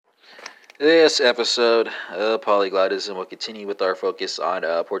This episode of Polyglotism will continue with our focus on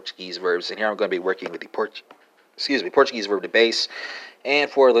Portuguese verbs, and here I'm going to be working with the Portuguese verb to base. And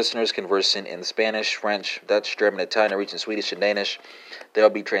for listeners conversing in Spanish, French, Dutch, German, Italian, Norwegian, Swedish, and Danish, there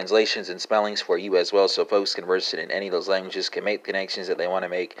will be translations and spellings for you as well, so folks conversing in any of those languages can make connections that they want to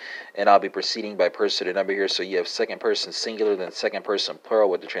make. And I'll be proceeding by person to number here, so you have second person singular, then second person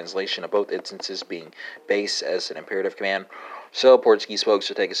plural, with the translation of both instances being base as an imperative command. So Portuguese folks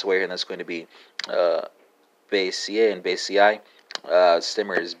will take us away here, and that's going to be basear and baseai.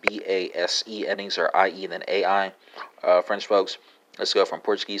 Stemmer is B-A-S-E, endings are I-E, and then A-I. French folks, let's go from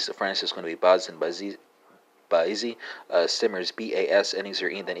Portuguese to French. It's going to be baz and bazi. Stemmer is B-A-S, endings are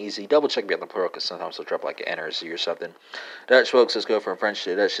E, and then easy. Double check about the plural, because sometimes they'll drop like an N or a Z or something. Dutch folks, let's go from French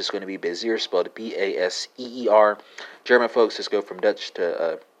to Dutch. It's going to be basear, spelled B-A-S-E-E-R. German folks, let's go from Dutch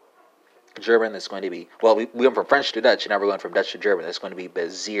to German. That's going to be, well, we went from French to Dutch, and now we're going from Dutch to German. That's going to be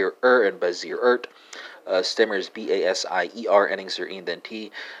basear and basear. Stemmer is B-A-S-I-E-R, endings are E and then T.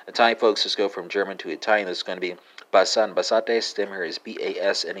 Italian folks, let's go from German to Italian. That's going to be basan, basate. Stemmer is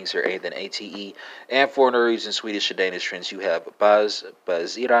B-A-S, endings are A, then A-T-E. And for Norwegian, Swedish, and Danish friends, you have baz,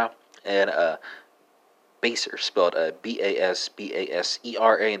 basira, and basear, spelled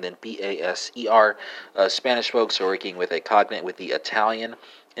B-A-S-B-A-S-E-R-A, and then B-A-S-E-R. Spanish folks are working with a cognate with the Italian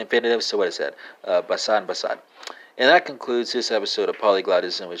infinitive, so what is that? Basan, basad. And that concludes this episode of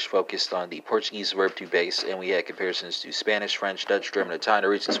Polyglotism, which focused on the Portuguese verb to base, and we had comparisons to Spanish, French, Dutch, German, Italian,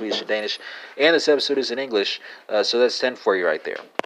 Norwegian, Swedish, and Danish. And this episode is in English, so that's 10 for you right there.